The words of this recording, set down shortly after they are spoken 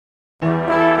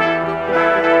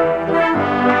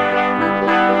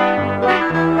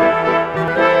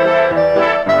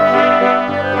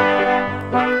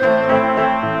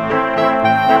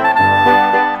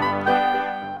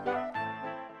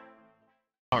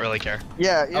really care.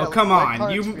 Yeah. Oh come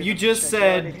on! You just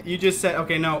said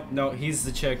okay. No, he's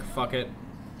the chick. Fuck it.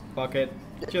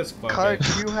 Just fuck Card,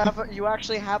 it. you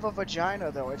actually have a vagina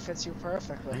though. It fits you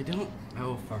perfectly. I don't.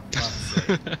 Oh for fuck's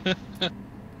sake.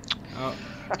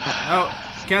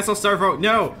 Oh, cancel start vote.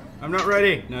 No, I'm not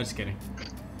ready. No, just kidding.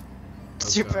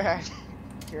 Too bad.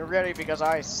 You're ready because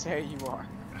I say you are.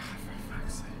 For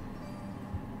fuck's sake.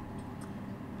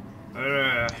 What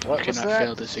I was cannot that?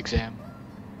 fail this exam.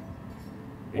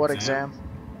 What exam?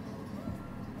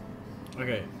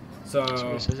 Okay, so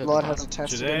Blood hasn't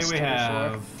tested today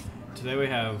we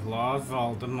have Lord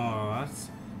Voldemort,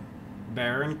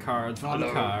 Baron Cards von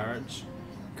Karge,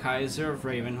 Kaiser of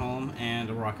Ravenholm, and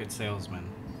a rocket salesman.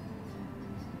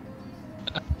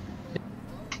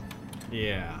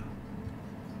 Yeah.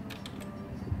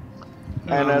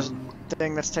 And a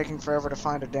thing that's taking forever to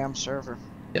find a damn server.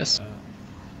 Yes.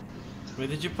 Wait,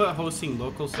 did you put hosting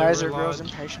local server? Kaiser grows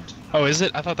impatient. Oh, is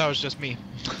it? I thought that was just me.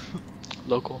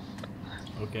 Local.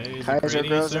 Okay, is Kaiser it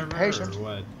creating a grows server impatient. or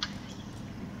what?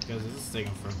 Because this is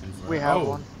taking fucking forever. We have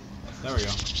one. There we go.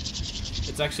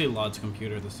 It's actually Lod's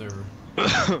computer, the server.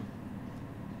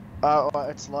 Well,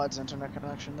 it's Lod's internet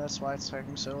connection. That's why it's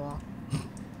taking so long.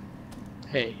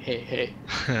 Hey.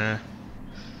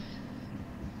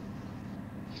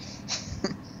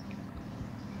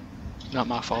 Not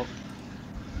my fault.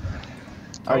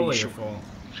 Totally your fault.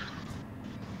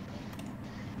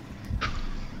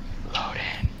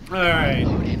 Loading.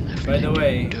 Alright. By the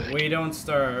way, we don't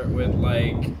start with,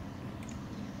 like,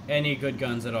 any good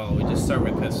guns at all. We just start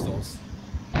with pistols.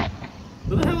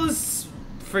 Who the hell is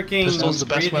freaking Pistol's the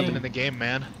best breathing? weapon in the game,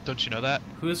 man. Don't you know that?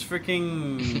 Who's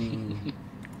freaking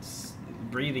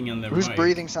breathing in their Who's mic?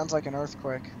 breathing sounds like an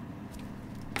earthquake.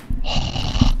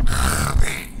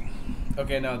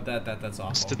 Okay, no, that's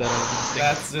awful. Just did that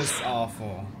That's just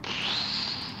awful.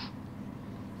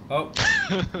 Oh,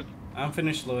 I'm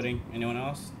finished loading. Anyone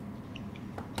else?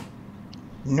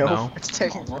 No, it's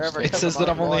taking forever. It says that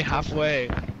I'm only halfway.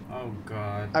 Oh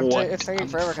god. It's taking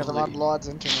forever because I'm on Lod's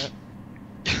internet.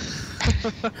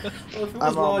 Well, if it was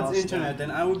I'm Lod's almost internet, then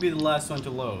I would be the last one to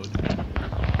load.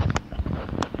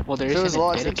 Well, there If it was isn't a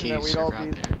Lod's dedicated internet, we'd all server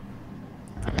out be-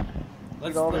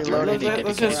 there. all be loading.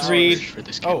 Let's just read. For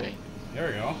this Oh, campaign. there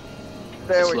we go.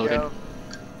 There It's we loaded. go.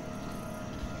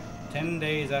 10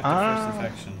 days after first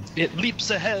infection. It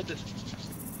leaps ahead.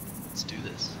 Let's do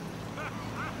this.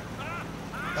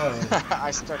 Oh,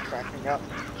 I start cracking up.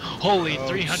 Holy Oh,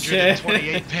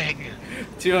 328 ping.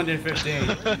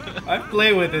 215. I've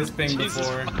played with this ping Jesus.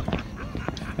 before.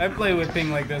 I've played with ping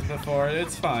like this before.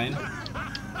 It's fine.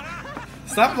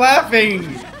 Stop laughing!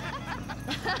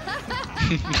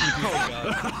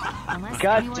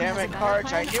 God damn it,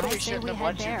 Karch, I knew we shouldn't have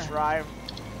let you drive.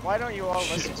 Why don't you all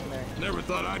listen to me? Never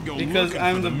thought I'd go Because looking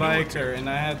I'm for the military. biker and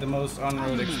I had the most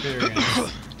on-road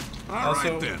experience.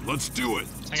 Alright then, let's do it.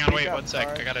 Hang on, wait up, one sec.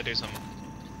 Karch. I gotta do something.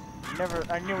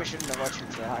 I knew we shouldn't have let you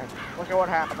drive. Look at what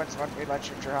happens when we let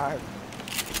you drive.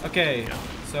 Okay,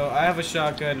 so I have a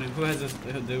shotgun. Who has the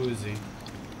Uzi?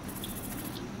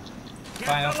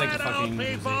 Fine, I'll take the fucking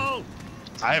Uzi.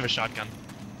 I have a shotgun.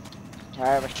 I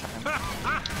have a shotgun.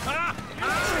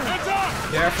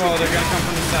 Careful, they're gonna come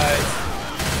from the sides.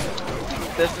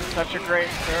 This is such a great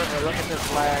server. Look at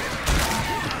this lag.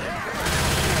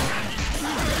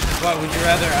 What, would you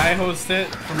rather I host it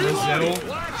from Brazil?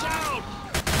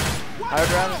 I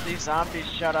would rather these zombies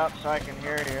shut up so I can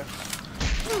hear you.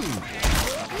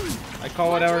 I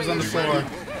call whatever's on the floor.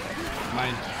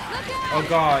 Mine. Oh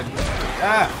god.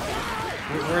 Ah!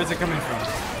 Where is it coming from?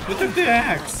 Who took the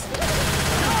axe?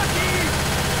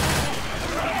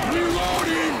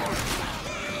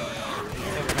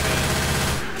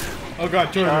 Oh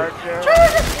god,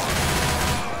 Jordan.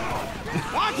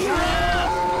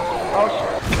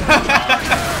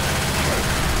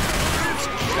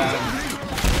 Got him.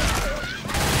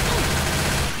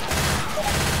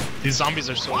 These zombies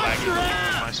are so laggy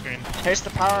on my screen. Taste the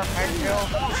power of my kill.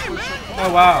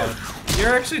 Oh wow.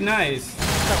 You're actually nice.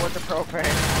 With the propane.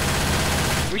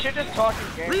 We should just talk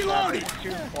in game. Reloading.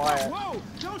 Too quiet. Whoa!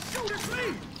 Don't shoot at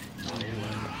me!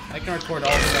 I can record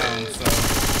all sounds, so.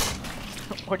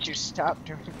 Would you stop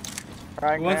doing?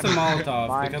 Who wants a Molotov?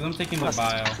 Mine. Because I'm taking the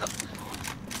bile.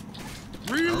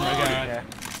 Oh my god.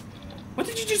 What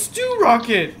did you just do,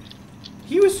 Rocket?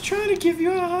 He was trying to give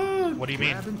you a hug. What do you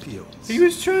mean? He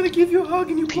was trying to give you a hug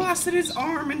and you blasted his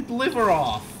arm and liver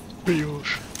off.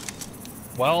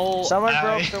 Well, Someone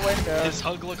broke the window. His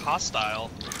hug look hostile.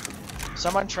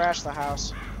 Someone trashed the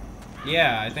house.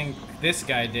 Yeah, I think this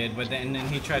guy did, but then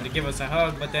he tried to give us a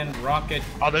hug, but then Rocket.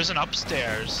 Oh, there's an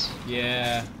upstairs.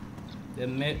 Yeah.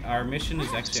 Our mission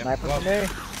is actually. Sniper for me.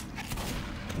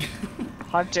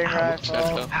 Hunting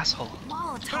rifle. Asshole.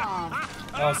 Molotov.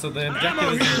 Oh, so the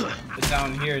objective is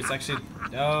down here. It's actually.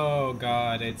 Oh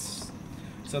god, it's.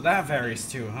 So that varies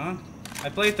too, huh? I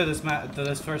played through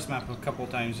this first map a couple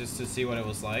times just to see what it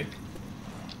was like.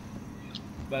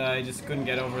 But I just couldn't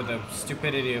get over the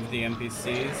stupidity of the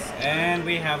NPCs. And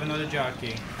we have another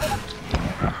jockey.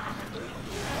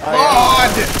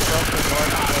 Lord!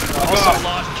 Also,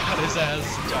 Lord got his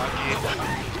ass jockey.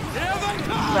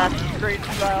 That's great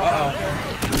style.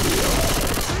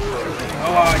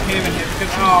 Oh, I can't even hit.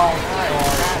 Oh,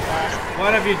 Lord.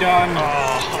 What have you done?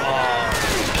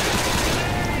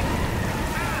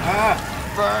 Ah!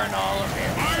 Burn all of you.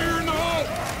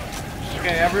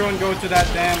 Okay, everyone go to that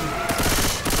damn...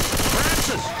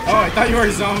 Oh, I thought you were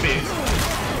a zombie.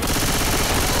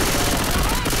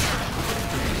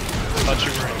 I thought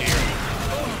you were a deer.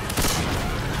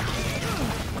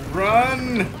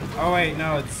 Run! Oh wait,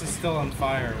 no, it's still on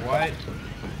fire. What?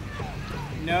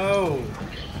 No.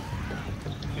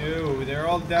 No, they're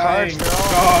all dying.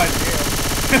 God.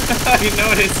 I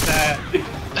noticed that.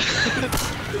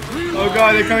 Oh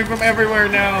god, they're coming from everywhere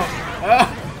now. Ah.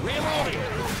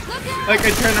 Like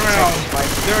I turn around.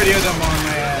 There are the other them on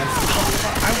my ass.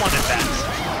 I wanted that.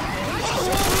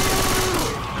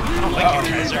 I don't like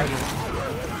you, Kaiser.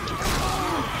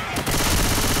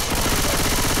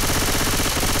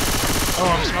 Oh,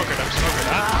 I'm smoking.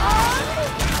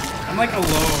 I'm like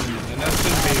alone, and that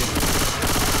shouldn't be.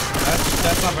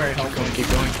 That's not very helpful. Keep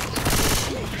going.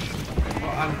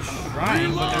 Well, I'm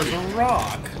trying, but there's a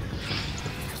rock.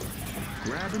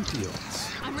 Grabbing pills.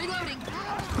 I'm reloading.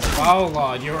 Wow,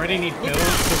 Lord, you already need pills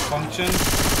to function.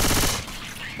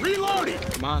 Reloading.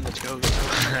 Come on, let's go.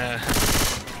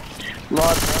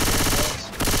 Lord,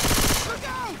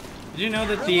 Did you know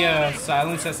that the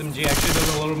Silence SMG actually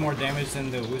does a little more damage than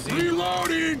the Uzi?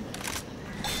 Reloading.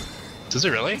 Does it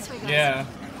really? This way, guys. Yeah.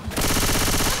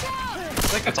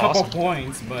 It's like That's a couple awesome.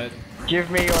 points, but... give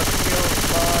me your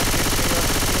skills, Lord.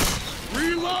 Give me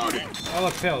your Reloading. Oh,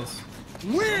 look, pills.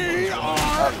 We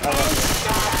are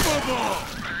unstoppable.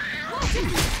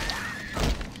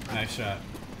 Nice shot.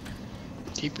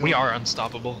 We are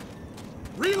unstoppable.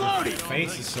 Reloading.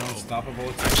 Face is so unstoppable.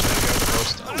 It's Actually, we are the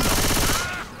most unstoppable.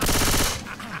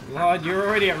 Lord, you're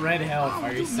already at red health.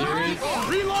 Are you serious?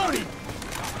 Reloading.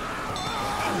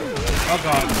 Oh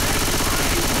god.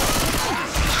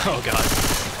 Oh god.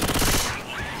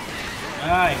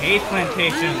 Ah, I hate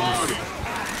plantations.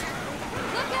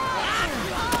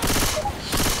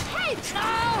 Hey,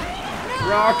 no!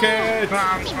 Rocket!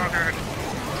 I'm smoking.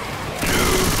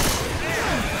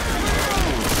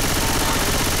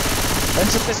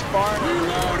 Into this barn.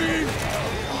 Reloading.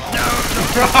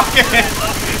 Rocket!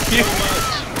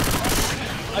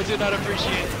 I did not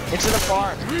appreciate it. Into the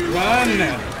barn. Run!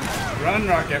 Run,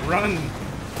 Rocket, run!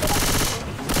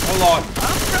 Oh lord.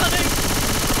 I'm running.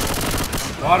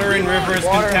 Water in river is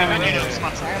Water. contaminated. It's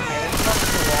not Contaminated. It's not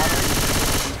in the water.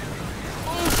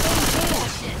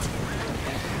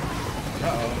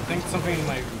 Uh-oh, I think something in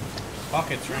my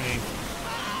pocket's ringing.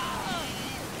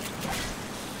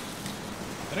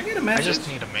 Did I get a I message? just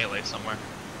need a melee somewhere.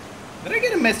 Did I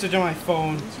get a message on my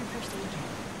phone?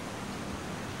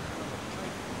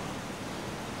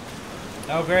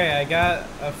 Oh great, I got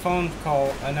a phone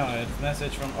call. No, a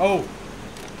message from. Oh,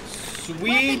 sweet.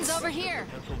 Weapons over here.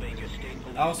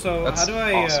 Also, That's how do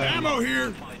I? awesome. Ammo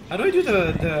here. How do I do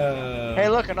the? Hey,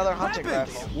 look, another hunting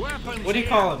rifle. Weapons. What do you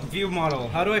call it? View model.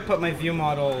 How do I put my view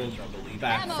model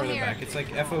back Ammo further here. back? It's like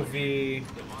FOV,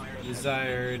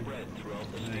 desired,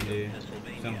 90,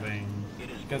 something.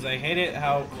 Because I hate it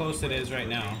how close it is right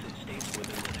now.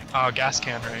 Oh, gas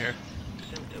can right here.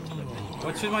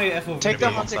 What should my FOV Take be?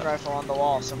 the hunting rifle on the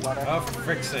wall, somebody. Oh, for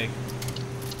frick's sake.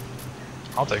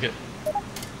 I'll take it.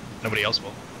 Nobody else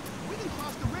will.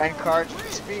 And cards.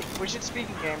 We should speak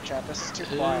in game chat. This is too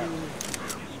quiet.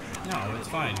 No, it's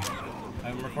fine.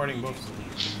 I'm recording both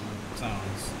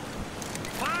sounds.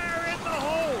 Fire in the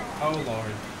hole. Oh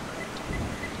lord.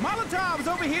 Molotovs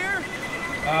over here.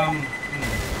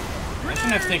 I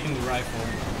shouldn't have taken the rifle,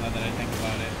 now that I think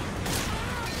about it.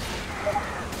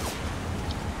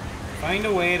 Find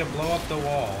a way to blow up the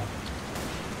wall.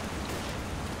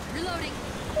 Reloading.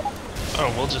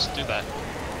 Oh, we'll just do that.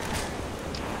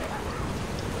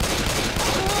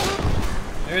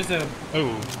 There's a...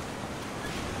 Oh.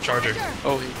 Charger.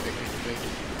 Oh,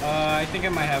 I think I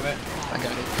might have it. I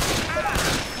got it.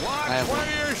 I have one.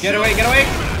 Get away, get away!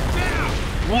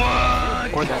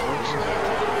 What? Or that works.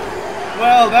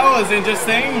 Well, that was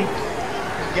interesting.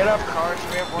 Get up, cards.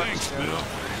 We have work to do.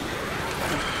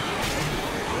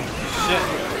 Shit.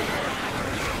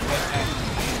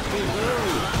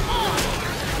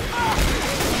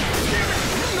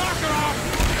 Knock it off.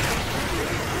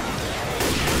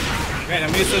 Great,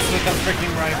 I'm useless with a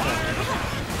freaking rifle.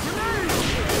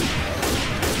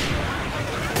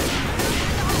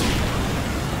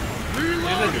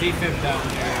 There's a defib down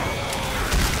here.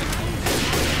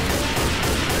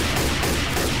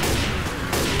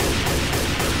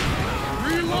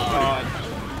 Oh god.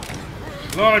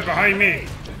 Lord, behind me!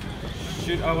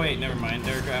 Shoot, oh wait, never mind,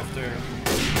 they're after...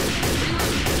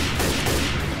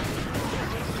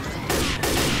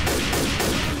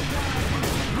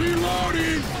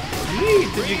 Reloading! How many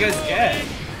did you guys get?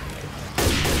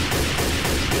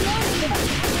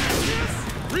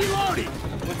 Reloading!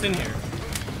 What's in here?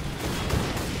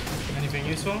 Anything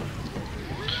useful?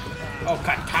 Oh,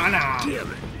 katana!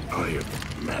 Damn it! I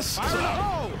am messed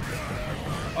up.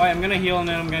 Oh, I'm gonna heal and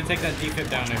then I'm gonna take that defib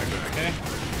down there, okay?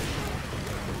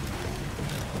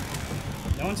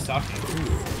 No one's talking.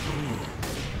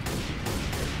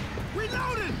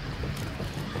 Reloading!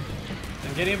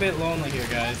 I'm getting a bit lonely here,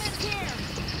 guys.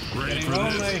 Getting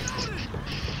lonely.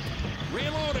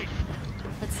 Reloading!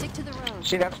 Let's stick to the road.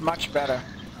 See, that's much better.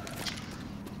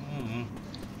 Mm-hmm.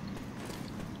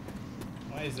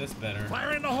 Why is this better?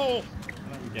 Fire in the hole!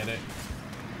 I don't get it.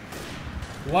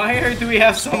 Why do we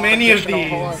have so many of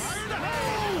Additional these?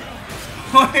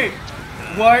 horde.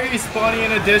 Why are you spawning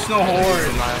an additional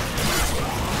horde?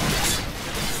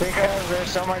 Because there's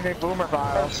so many boomer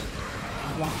vials.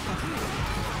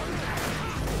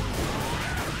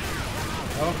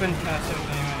 Open passive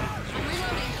name.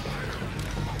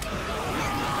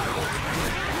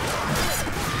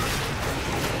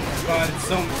 God, it's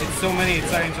so many. It's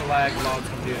starting to lag log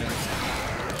computer.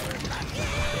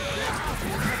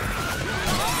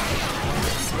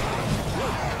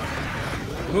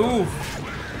 Move.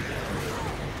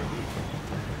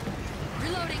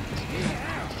 Reloading.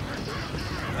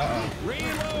 Uh-oh.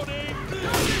 Reloading!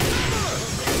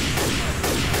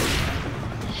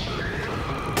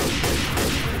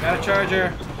 Got a charger.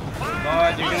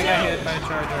 Lord, you're gonna get hit by a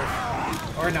charger.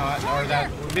 Or not, or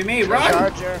that would be me. Run!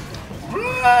 Charger.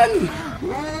 Run!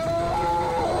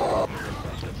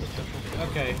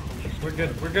 Okay, we're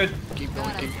good, we're good. Keep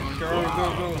going, keep going. Go,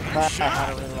 go, go. I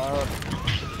had to reload.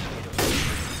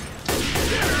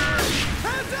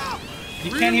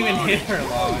 You can't even hit her,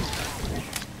 Log.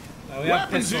 We have a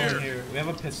Weapons pistol here. in here. We have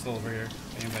a pistol over here.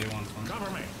 If anybody wants one. Cover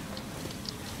me!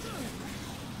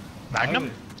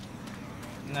 Magnum?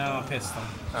 No, a pistol.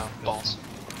 Oh, balls.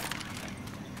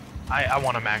 I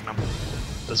want a Magnum.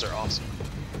 Those are awesome.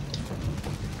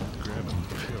 Grabbing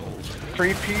pills.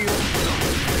 3 peel.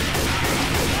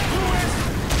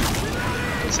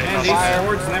 Say Man, nothing. these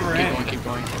swords never Keep end. going, keep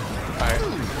going. Alright.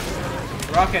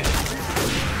 Rocket.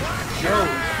 Go.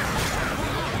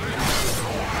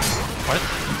 What?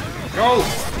 Go.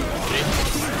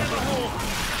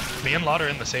 Me and Lot are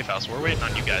in the safe house. We're waiting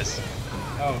on you guys.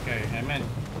 Oh, okay, I meant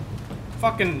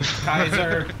fucking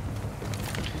Kaiser.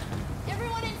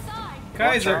 Everyone inside.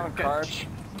 Kaiser, Watch out, Karch.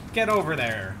 get over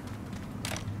there.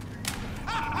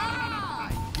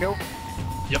 Nope.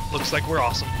 Yep, looks like we're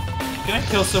awesome. Can I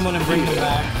kill someone and bring them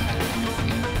back?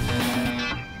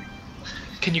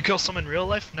 Can you kill someone in real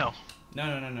life? No. No.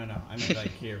 I mean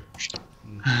like here.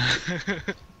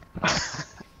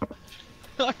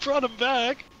 I brought him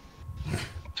back.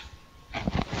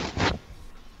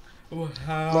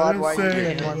 Blood, why you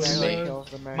getting one that kills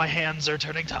the man? My hands are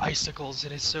turning to icicles.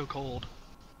 It is so cold.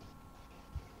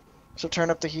 So turn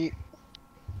up the heat.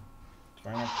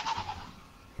 Oh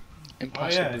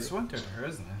Impossible. yeah, it's winter there,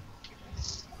 isn't it?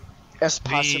 Es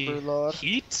possible, Lord.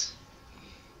 Heat?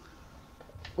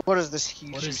 What is this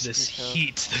heat? What you is this speak of?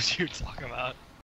 heat that you're talking about?